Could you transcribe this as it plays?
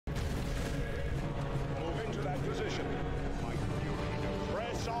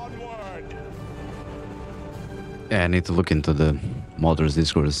Yeah, I need to look into the modders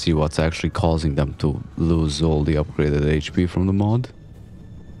Discord to see what's actually causing them to lose all the upgraded HP from the mod.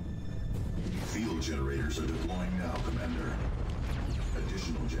 Field generators are deploying now, Commander.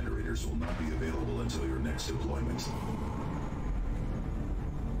 Additional generators will not be available until your next deployment.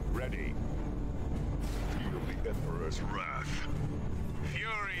 Ready. Feel the Emperor's wrath.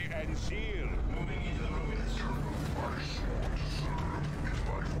 Fury and zeal. Moving into the ruins.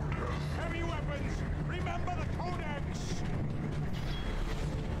 Heavy weapons! Remember the codex!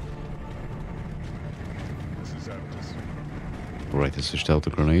 This is Aptus. Right, I switched out the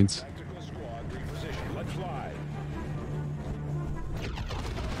grenades. Tactical squad reposition. Let's fly.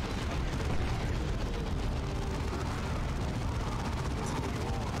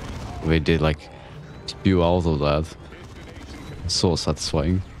 They did like spew out of that. So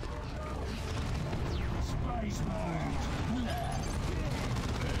satisfying.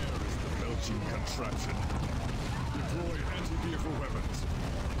 Belching contraption. Deploy anti-vehicle weapons.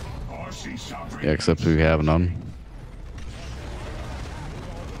 RC sovereign. Yeah, except we have none.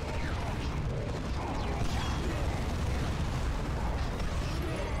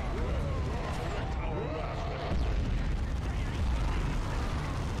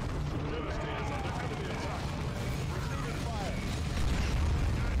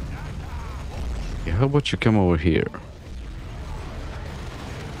 Yeah, how about you come over here?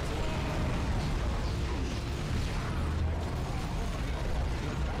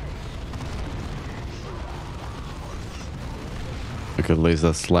 Like at least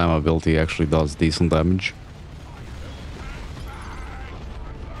that slam ability actually does decent damage.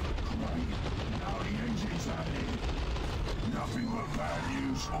 Nothing but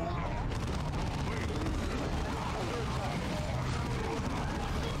values. Hold on.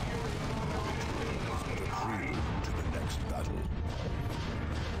 Prelude to the next battle.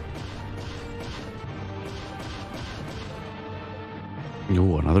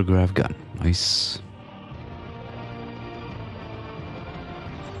 Oh, another grav gun. Nice.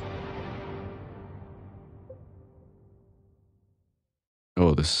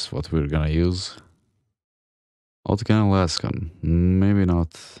 Oh, this is what we're gonna use. Autocannon, last gun. Maybe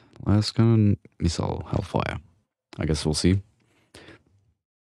not. Last gun, missile, hellfire. I guess we'll see.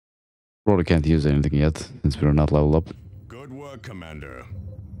 Probably can't use anything yet, since we're not leveled up. Good work, Commander.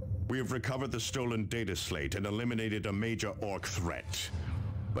 We have recovered the stolen data slate and eliminated a major orc threat.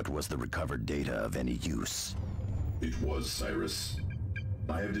 But was the recovered data of any use? It was, Cyrus.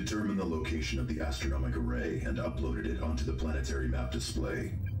 I have determined the location of the astronomic array and uploaded it onto the planetary map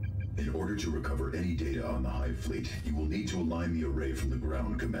display. In order to recover any data on the Hive Fleet, you will need to align the array from the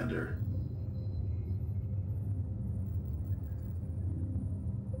ground, Commander.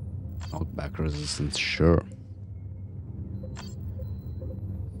 Knockback resistance, sure.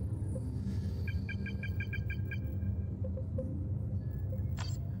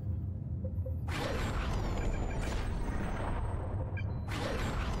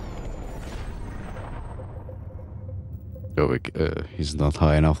 Oh, he's not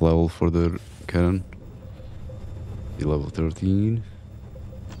high enough level for the cannon. He's level 13.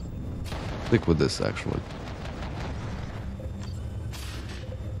 Stick with this actually.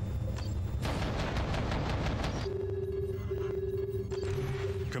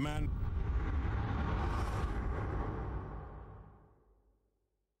 Command.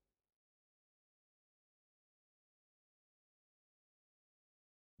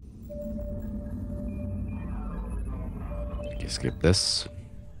 Okay, skip this.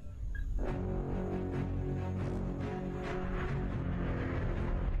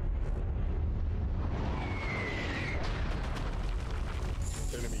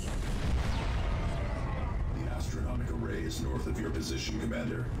 Enemy. The astronomic array is north of your position,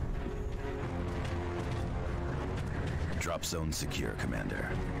 Commander. Drop zone secure, Commander.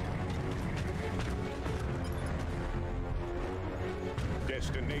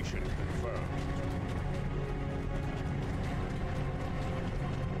 Destination confirmed.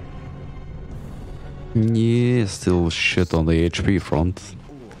 Yeah, still shit on the HP front.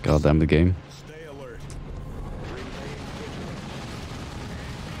 Goddamn the game. Stay alert.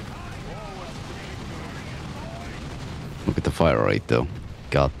 Look at the fire rate though.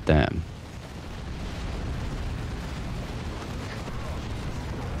 Goddamn.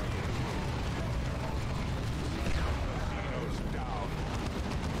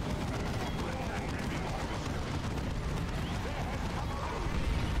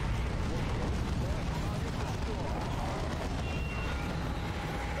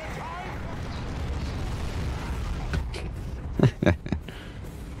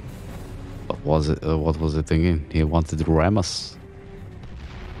 What was it thinking? He wanted to ram us.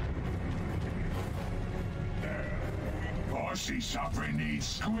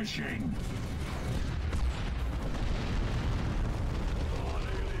 squishing.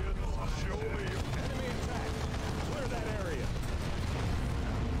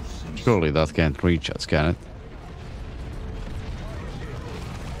 Surely that can't reach us, can it?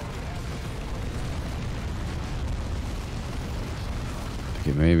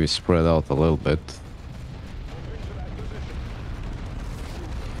 Okay, maybe spread out a little bit.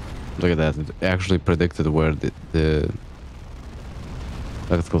 Look at that, it actually predicted where the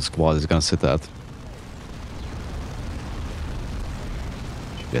tactical squad is gonna sit at.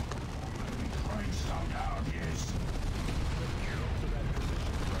 Shit.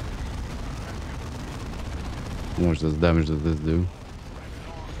 How much does damage does this do?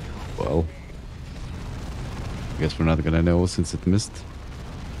 Well, I guess we're not gonna know since it missed.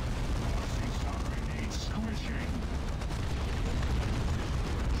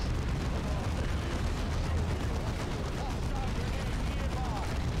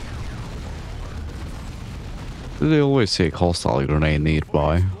 Do they always say hostile grenade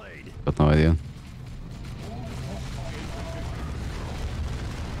nearby? Got no idea.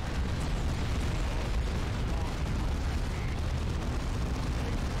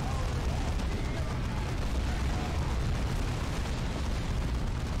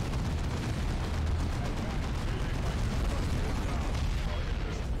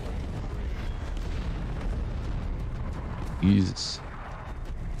 Jesus.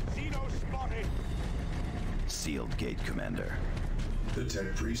 Sealed gate, Commander. The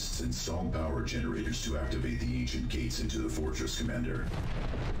tech priests install power generators to activate the ancient gates into the fortress, Commander.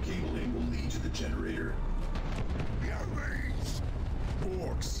 Cabling will lead to the generator. Marines!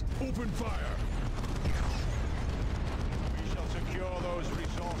 Orcs, open fire! We shall secure those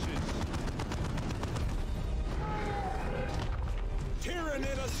resources.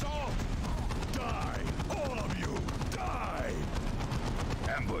 Tyranid assault! Die! All of you! Die!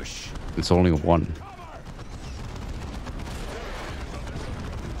 Ambush! It's only one.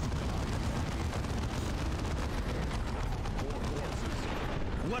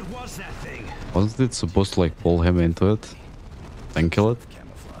 What was that thing? Wasn't it supposed to like pull him into it? Then kill it?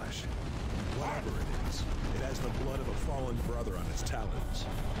 Camouflage. Whatever it is, it has the blood of a fallen brother on its talons.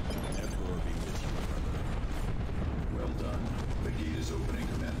 Emperor be with you, brother. Well done. The gate is opening,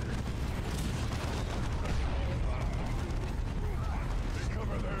 Commander. Take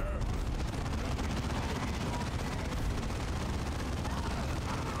cover there.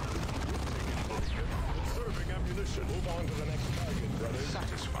 Conserving ammunition. Move on to the next target, brother.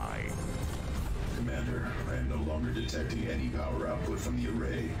 Satisfying. Commander, I am no longer detecting any power output from the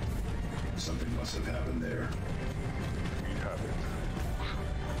array. Something must have happened there. We have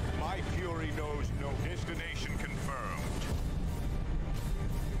it. My fury knows no destination confirmed.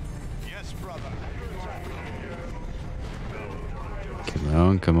 Yes, brother. Come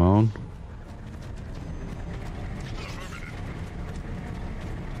on, come on.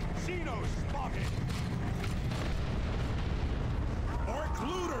 Xeno spotted. Orc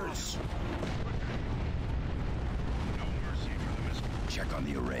looters. No mercy for the mis- Check on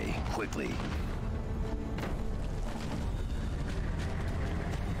the array, quickly.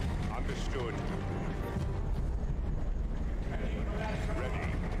 Understood. Ready.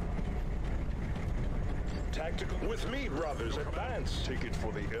 Tactical. With me, brothers. Advance. Take it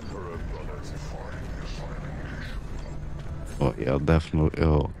for the Emperor, brothers. Oh yeah, definitely.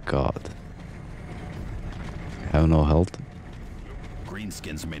 Oh god. Have no health.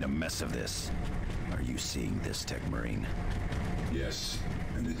 Greenskins made a mess of this. Are you seeing this, Tech Marine? Yes,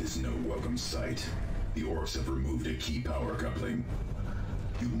 and it is no welcome sight. The orcs have removed a key power coupling.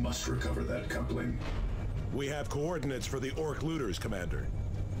 You must recover that coupling. We have coordinates for the Orc looters, Commander.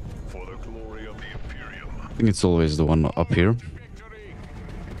 For the glory of the Imperium. I think it's always the one up here. Victory!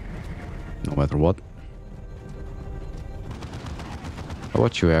 No matter what. How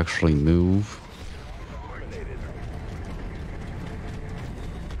about you actually move?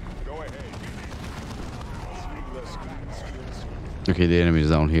 Go ahead. Speedless skills. Okay, the enemies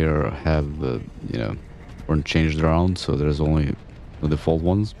down here have, you know, weren't changed around, so there's only the default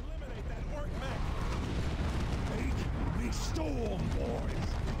ones. Eliminate that Orc mech. Take the storm, boys.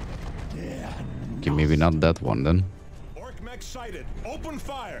 Yeah. Okay, maybe not that one then. Orc mech sighted. Open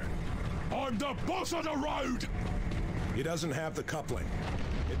fire. I'm the boss of the road. He doesn't have the coupling.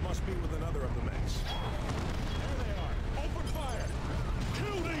 It must be with another of the mechs. There they are. Open fire.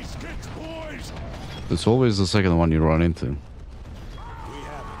 Kill these kids, boys. It's always the second one you run into. We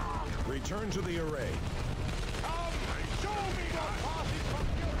have it. Return to the array. Come, show me the party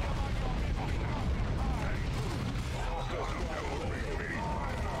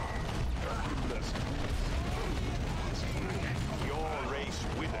Your race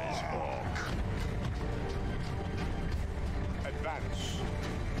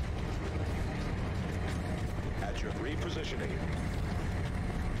Repositioning.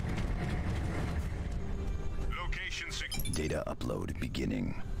 Data upload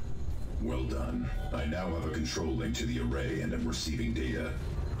beginning. Well done. I now have a control link to the array and am receiving data.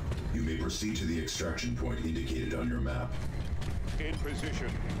 You may proceed to the extraction point indicated on your map. In position.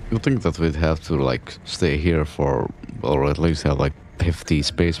 You think that we'd have to like stay here for, or at least have like 50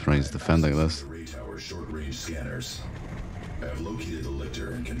 space marines defending this? Array tower short-range scanners. I have located the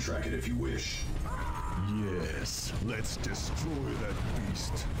lictor and can track it if you wish. Yes, let's destroy that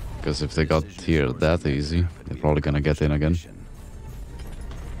beast. Because if they got here that easy, they're probably gonna get in again.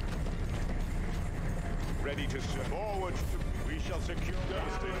 Ready to set forward. We shall secure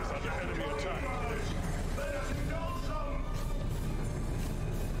Palestine under enemy attack.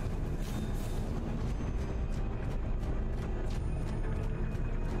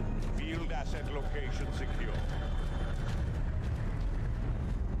 Field asset location secure.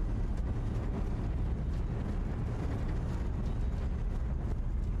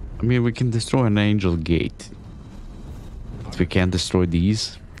 I mean, we can destroy an angel gate. But we can't destroy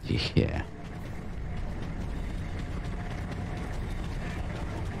these? Yeah.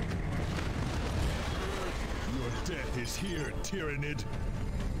 Your death is here, Tyrannid.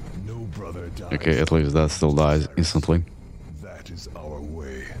 No brother dies. Okay, at least that still dies instantly. That is our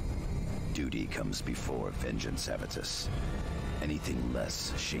way. Duty comes before vengeance, Avitus. Anything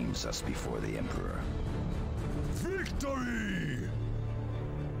less shames us before the Emperor. Victory!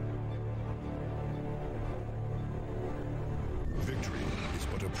 Victory is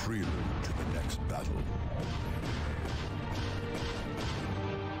but a prelude to the next battle.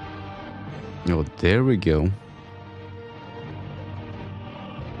 Oh, there we go.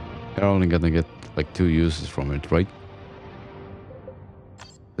 You're only gonna get like 2 uses from it, right?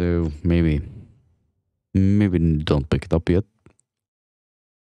 So maybe don't pick it up yet.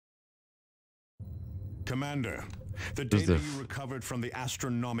 Commander, the Who's data this? you recovered from the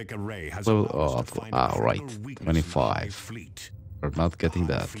astronomic array has Well, allowed us to find a right, fatal weakness in the 25. Hive fleet. We're not getting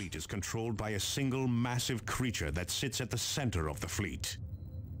The Hive that. fleet is controlled by a single massive creature that sits at the center of the fleet.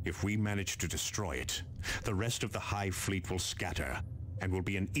 If we manage to destroy it, the rest of the Hive fleet will scatter and will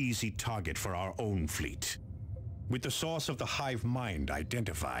be an easy target for our own fleet. With the source of the Hive mind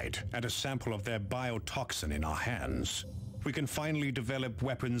identified and a sample of their biotoxin in our hands, we can finally develop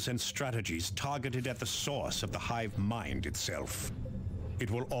weapons and strategies targeted at the source of the Hive mind itself. It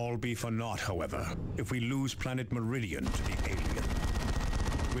will all be for naught, however, if we lose planet Meridian to the alien.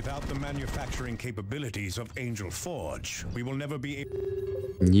 Without the manufacturing capabilities of Angel Forge, we will never be able...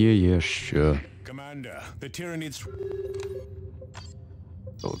 Yeah, sure. Commander, the Tyranids...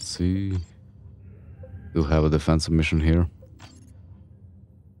 So let's see. We'll have a defensive mission here.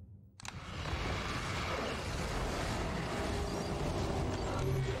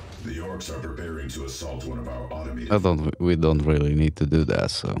 The orcs are preparing to assault one of our automated... We don't really need to do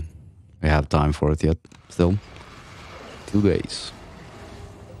that, so we have time for it yet. Still, 2 days.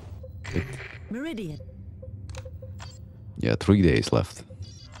 Meridian. Yeah, 3 days left.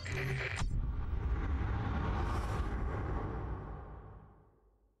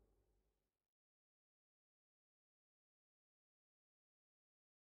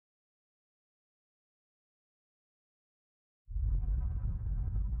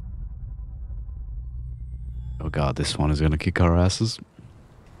 Oh god, this one is gonna kick our asses.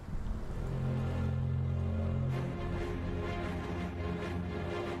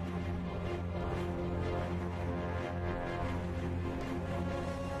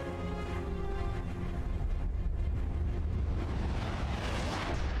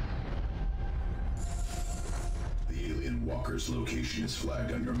 The alien walker's location is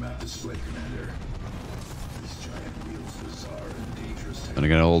flagged on your map display, Commander. This giant wields bizarre and dangerous And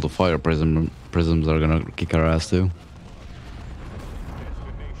again, all the fire prisms are gonna kick our ass too.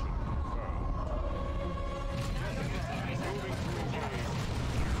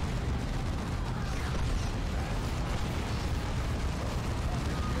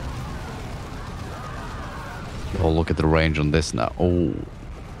 Oh, look at the range on this now. Oh,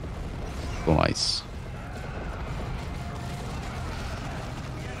 so nice.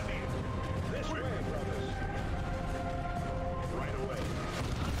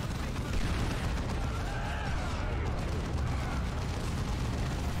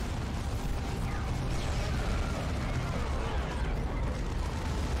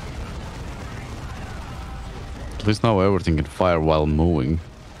 At least now everything can fire while moving.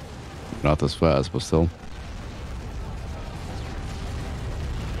 Not as fast, but still.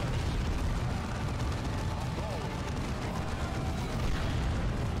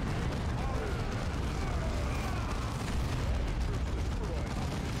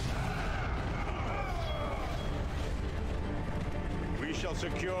 shall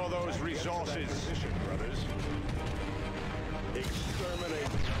secure those resources. Position, brothers. Exterminate.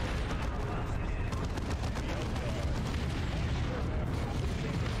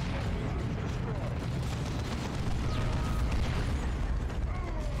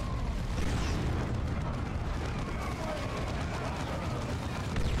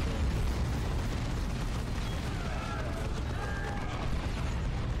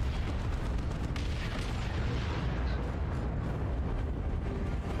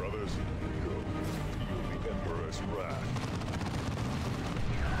 Brothers, go. Feel the Emperor's wrath.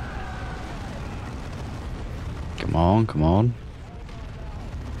 Come on, come on.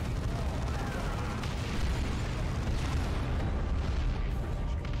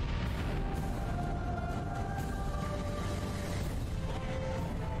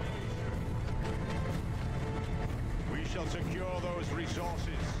 We shall secure those resources.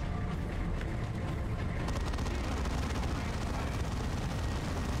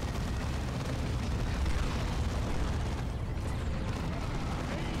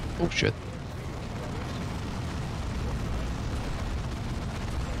 Oh shit.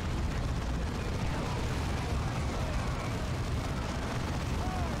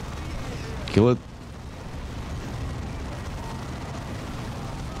 Kill it.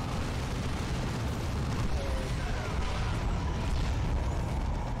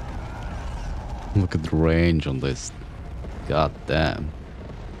 Look at the range on this. God damn.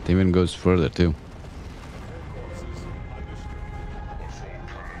 It even goes further too.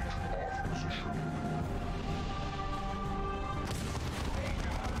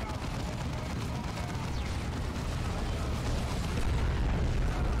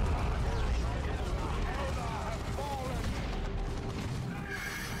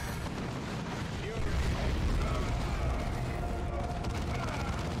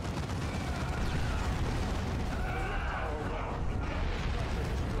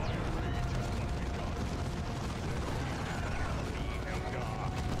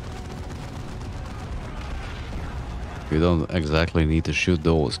 You don't exactly need to shoot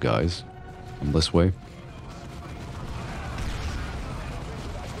those guys on this way.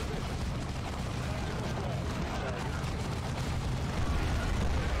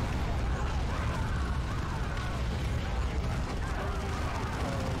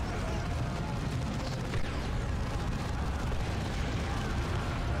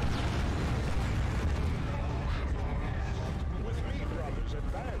 With me, brothers,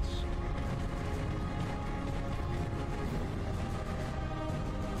 advance.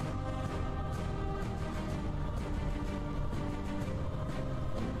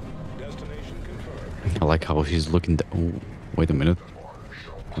 Destination confirmed. I like how he's looking. Oh, wait a minute.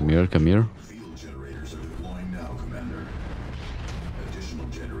 Come here, come here. Field generators are deploying now, Commander. Additional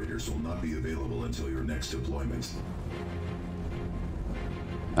generators will not be available until your next deployment.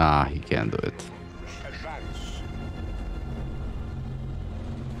 Ah, he can't do it. Advance.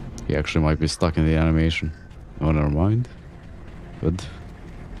 He actually might be stuck in the animation. Oh, never mind. Good.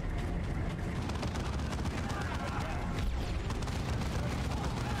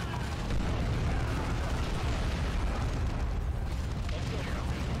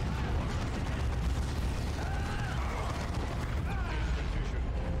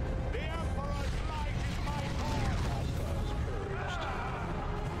 The Emperor's light is my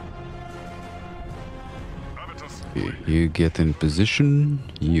You get in position.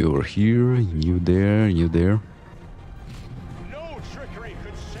 You're here. You there. You there. No trickery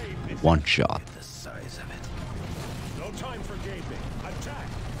could save this. One shot. The size of it. No time for gaping. Attack.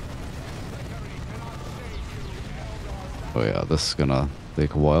 Oh yeah, this is gonna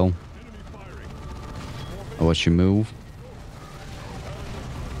take a while. I'll let you move.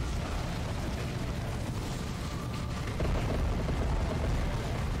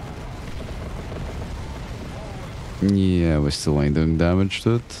 Yeah, we still ain't doing damage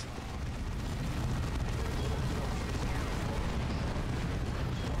to it.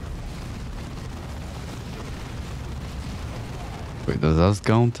 Wait, does that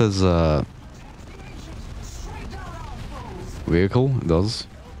count as a vehicle? It does.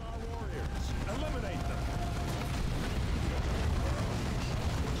 Eliminate them.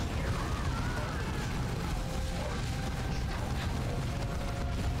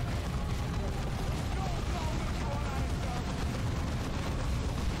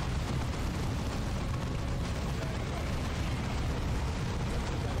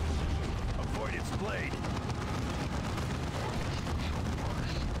 Avoid its blade.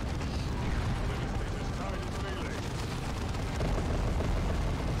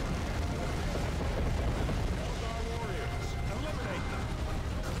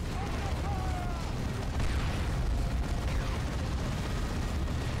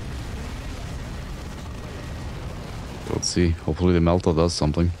 Let's see. Hopefully the melta does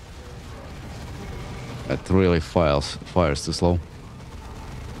something. It really fires too slow.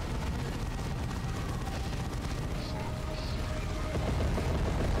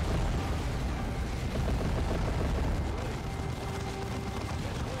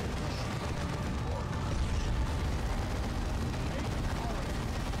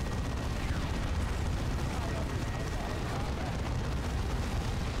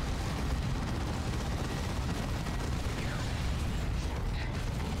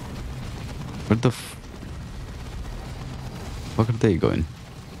 Where the fuck are they going?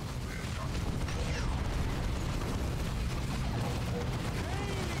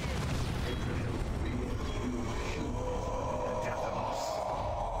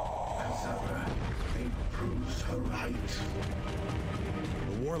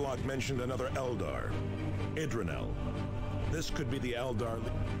 The warlock mentioned another Eldar, Idranel. This could be the Eldar.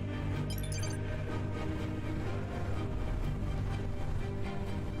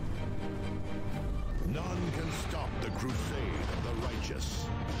 None can stop the crusade of the righteous.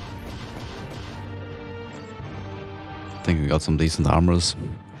 I think we got some decent armors.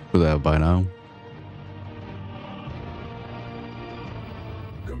 Should have by now.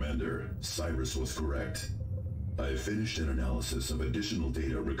 Commander, Cyrus was correct. I have finished an analysis of additional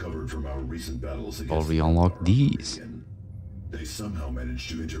data recovered from our recent battles against Already unlocked these. Meridian. They somehow managed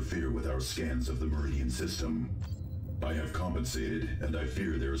to interfere with our scans of the Meridian system. I have compensated, and I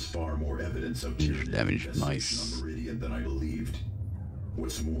fear there is far more evidence of Tyranid damage, infestation nice. on Meridian than I believed.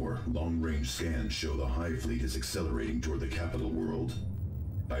 What's more, long-range scans show the Hive Fleet is accelerating toward the capital world.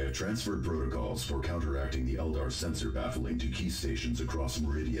 I have transferred protocols for counteracting the Eldar sensor baffling to key stations across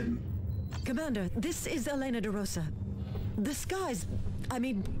Meridian. Commander, this is Elena de Rosa. The skies... I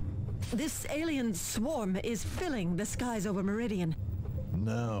mean, this alien swarm is filling the skies over Meridian.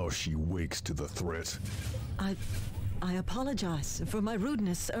 Now she wakes to the threat. I apologize for my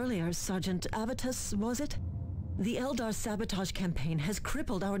rudeness earlier, Sergeant Avitus, was it? The Eldar sabotage campaign has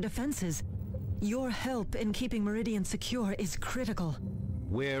crippled our defenses. Your help in keeping Meridian secure is critical.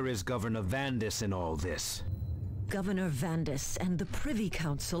 Where is Governor Vandis in all this? Governor Vandis and the Privy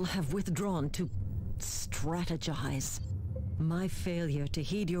Council have withdrawn to strategize. My failure to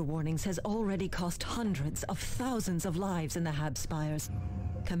heed your warnings has already cost hundreds of thousands of lives in the Hab Spires.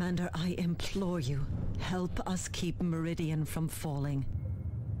 Commander, I implore you, help us keep Meridian from falling.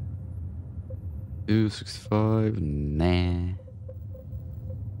 265, nah.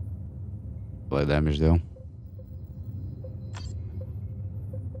 Light damage though.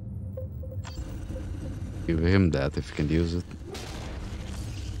 Give him that if you can use it.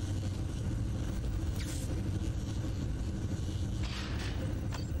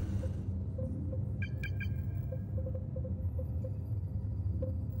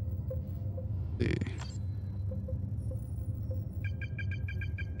 See.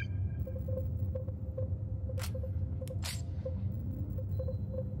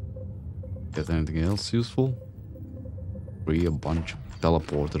 Get anything else useful? Free a bunch of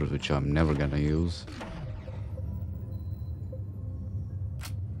teleporters, which I'm never gonna use.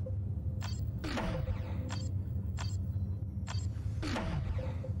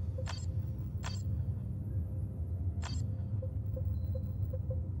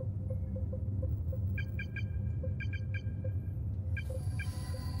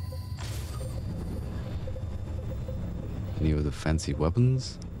 Any of the fancy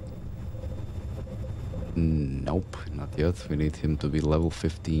weapons? Nope, not yet. We need him to be level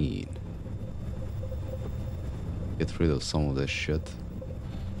 15. Get rid of some of this shit.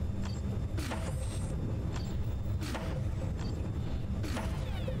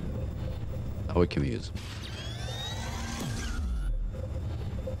 Now we can use.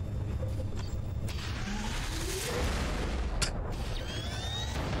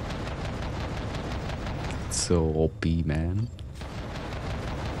 So OP, man.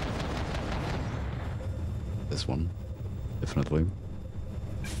 This one, definitely.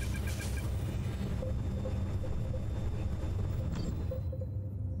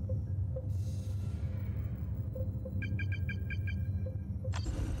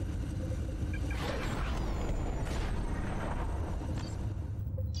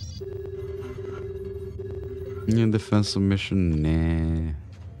 Yeah, defensive mission, nah.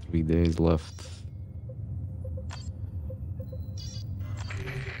 3 days left.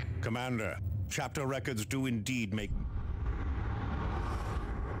 Commander, chapter records do indeed make...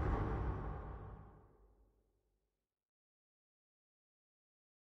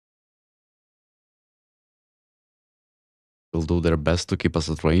 Will do their best to keep us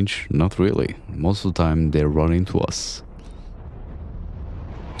at range? Not really. Most of the time they run into us.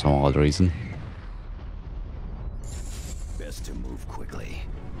 Some odd reason.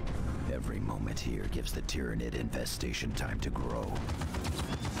 climate here gives the Tyranid infestation time to grow.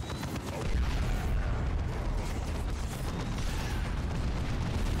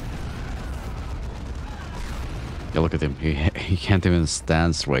 Yeah, look at him. He can't even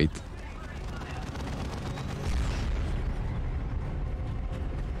stand straight.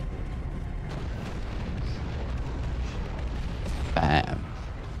 Bam.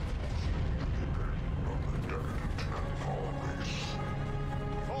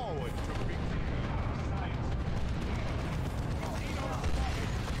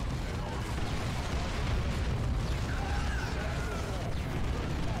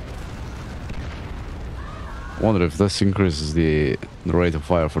 I wonder if this increases the rate of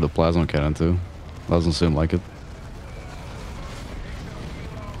fire for the plasma cannon too. Doesn't seem like it.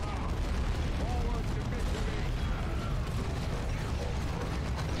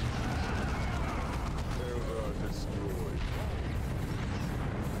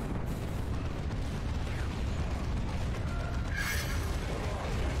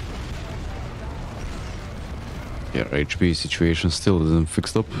 Yeah, HP situation still isn't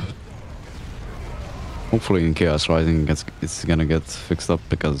fixed up. Hopefully in Chaos Rising it's gonna get fixed up,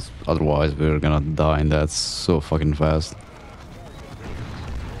 because otherwise we're gonna die, and that's so fucking fast.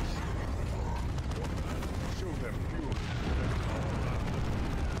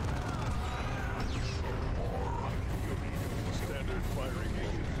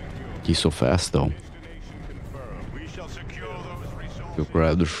 He's so fast though. We'll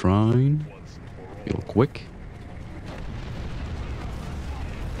grab the shrine real quick.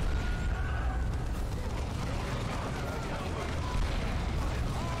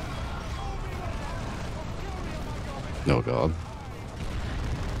 Oh god.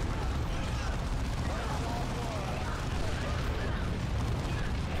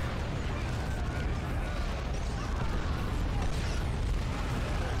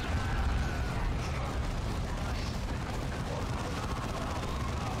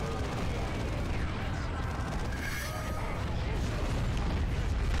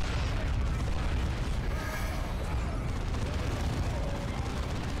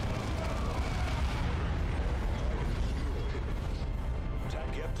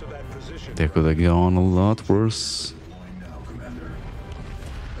 They could have gone a lot worse. Now, Commander.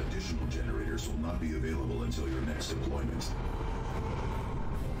 Additional generators will not be available until your next deployment.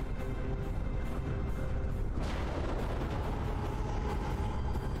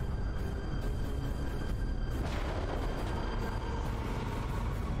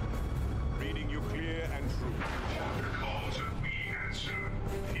 Reading you clear and true. Counter calls and we answer.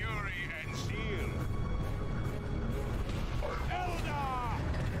 Fury and steel. Eldar!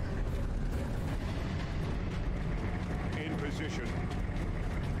 In position.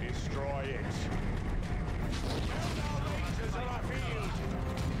 Destroy it. Eldar rangers are afield.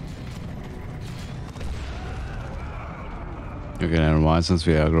 Okay, never mind, since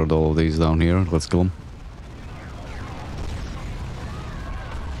we aggroed all of these down here, let's kill them.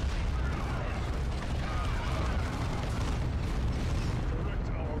 Correct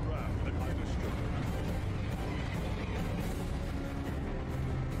our wrath and understood.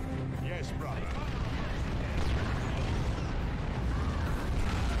 Yes, brother.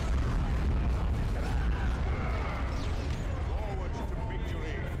 Forward to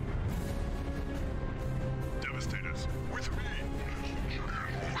victory. Devastators, with me.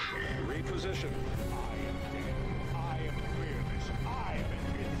 Reposition. I am dead. I am fearless. I am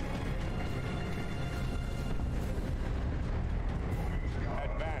invincible.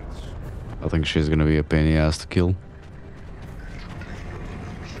 Advance. I think she's gonna be a pain in the ass to kill.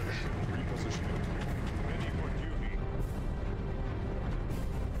 Repositioning. Ready for duty.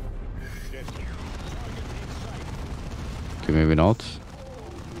 Yes. Target in sight. Okay, maybe not.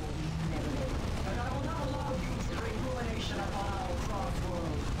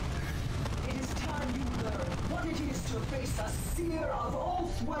 It is time you learn what it is to face a seer of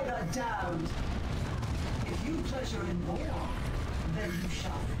Oathwriter damned. If you pleasure in war, then you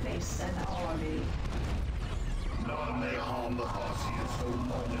shall face an army. None may harm the Farseer so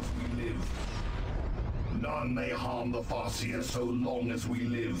long as we live. None may harm the Farseer so long as we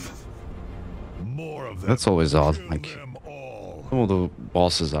live. More of them. That's always odd. Kill Like, them all. some of the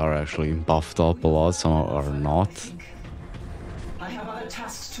bosses are actually buffed up a lot, some are not. I have other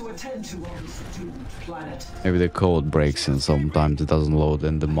tasks to attend to on this doomed planet. Maybe the code breaks and sometimes it doesn't load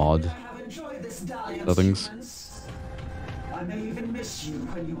in the mod. I have enjoyed this dalliance, Settings. humans. I may even miss you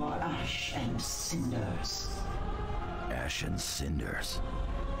when you are ash and cinders. Ash and cinders.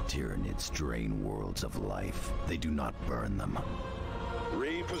 Tyranids drain worlds of life. They do not burn them.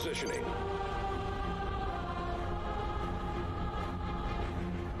 Repositioning.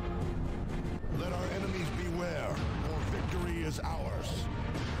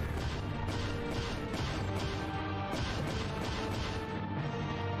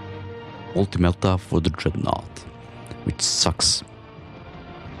 Ultimata for the Dreadnought, which sucks.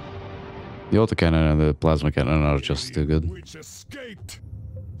 The autocannon and the plasma cannon are just too good. Which escaped.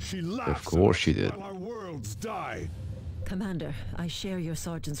 She Of course she did. while our worlds die. Commander, I share your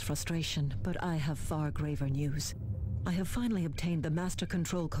sergeant's frustration, but I have far graver news. I have finally obtained the master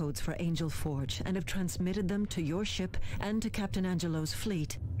control codes for Angel Forge and have transmitted them to your ship and to Captain Angelo's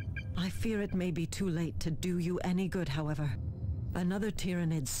fleet. I fear it may be too late to do you any good, however. Another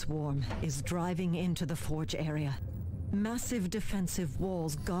Tyranid swarm is driving into the Forge area. Massive defensive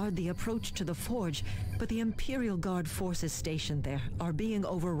walls guard the approach to the Forge, but the Imperial Guard forces stationed there are being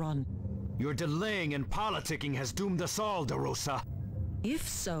overrun. Your delaying and politicking has doomed us all, DeRosa. If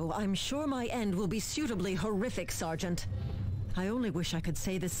so, I'm sure my end will be suitably horrific, Sergeant. I only wish I could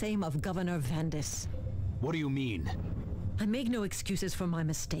say the same of Governor Vandis. What do you mean? I make no excuses for my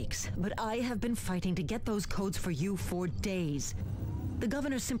mistakes, but I have been fighting to get those codes for you for days. The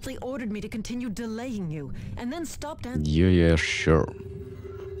governor simply ordered me to continue delaying you, and then stopped and— Yeah, sure.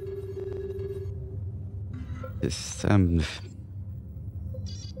 This, I'm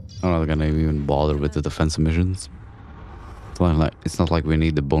not gonna even bother with the defensive missions. It's not like we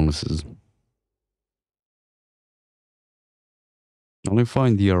need the bonuses. I only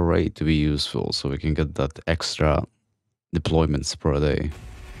find the array to be useful, so we can get that extra deployments per day.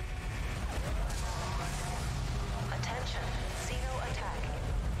 Attention, Xeno attack.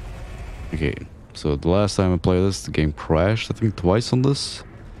 Okay, so the last time I played this, the game crashed, I think twice on this.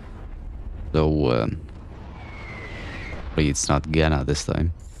 So, hopefully it's not gonna this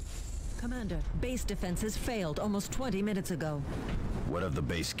time. Commander, base defenses failed almost 20 minutes ago. What of the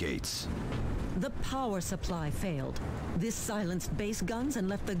base gates? The power supply failed. This silenced base guns and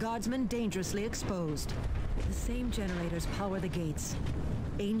left the guardsmen dangerously exposed. The same generators power the gates.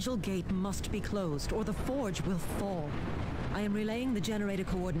 Angel Gate must be closed, or the Forge will fall. I am relaying the generator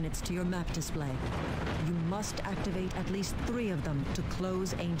coordinates to your map display. You must activate at least 3 of them to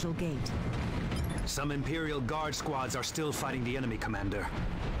close Angel Gate. Some Imperial Guard squads are still fighting the enemy, Commander.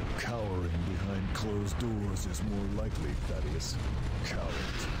 Cowering behind closed doors is more likely, Thaddeus. Coward.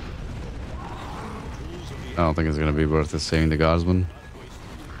 I don't think it's gonna be worth it saving the guardsmen.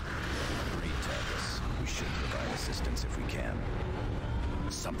 Agreed, Thaddeus. We should provide assistance if we can.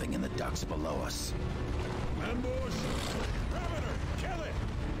 Something in the docks below us. Ambush! Governor, kill it!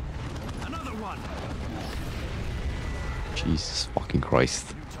 Another one! Jesus fucking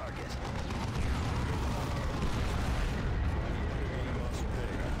Christ. New target.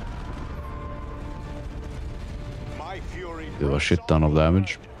 My fury. Do a shit ton of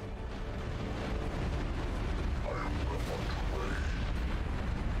damage.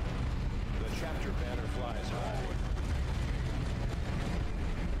 The chapter banner flies high.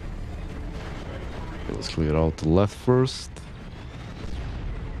 Okay, let's clear out the left first.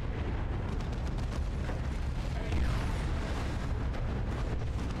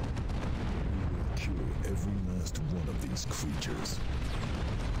 Kill every last one of these creatures.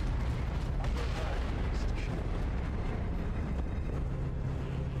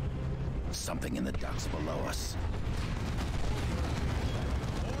 Something in the docks below us.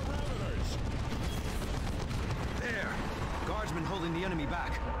 There! Guardsmen holding the enemy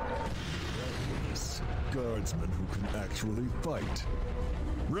back. Yes, guardsmen who can actually fight.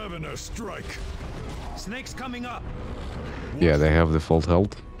 Revenant strike! Snake's coming up! Yeah, they have default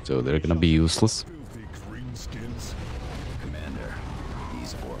health, so they're gonna be useless. Filthy greenskins. Commander,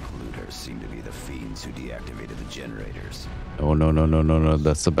 these orc looters seem to be the fiends who deactivated the generators. Oh no,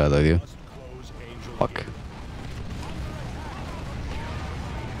 that's a bad idea. Close Angel Fuck.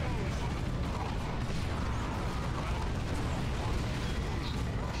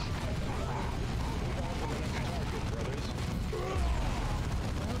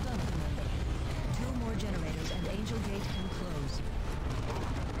 Well done, Commander. 2 more generators and Angel Gate can close.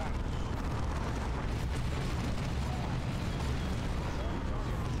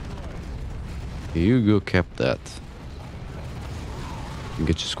 You go cap that. And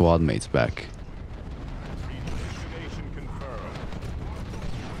get your squad mates back. Destination confirmed.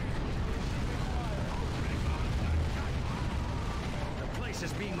 The place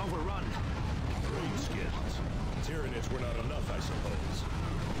is being overrun. Greenskins. Tyranids were not enough, I suppose.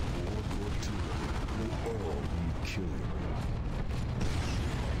 Orc or Tyranid, they all need killing.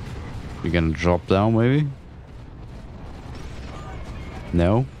 You gonna drop down maybe?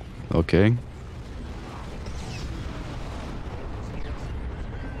 No? Okay.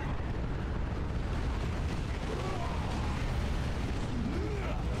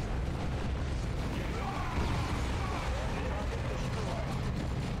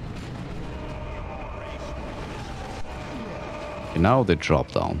 now they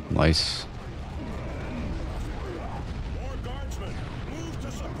drop down. Nice. More guardsmen! Move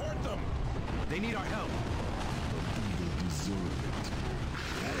to support them! They need our help.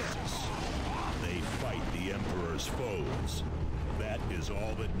 They fight the Emperor's foes. That is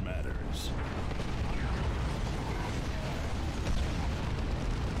all that matters.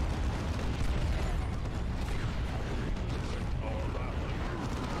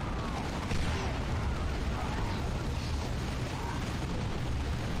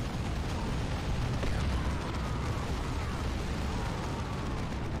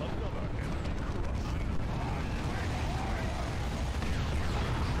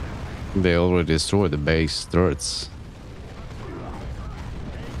 They already destroyed the base turrets.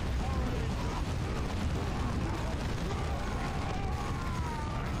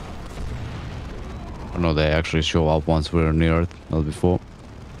 Oh no, they actually show up once we're near it, not before.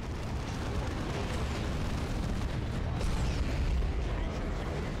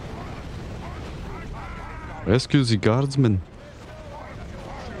 Rescue the guardsmen.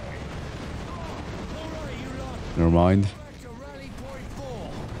 Never mind.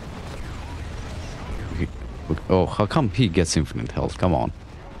 Oh, how come he gets infinite health? Come on.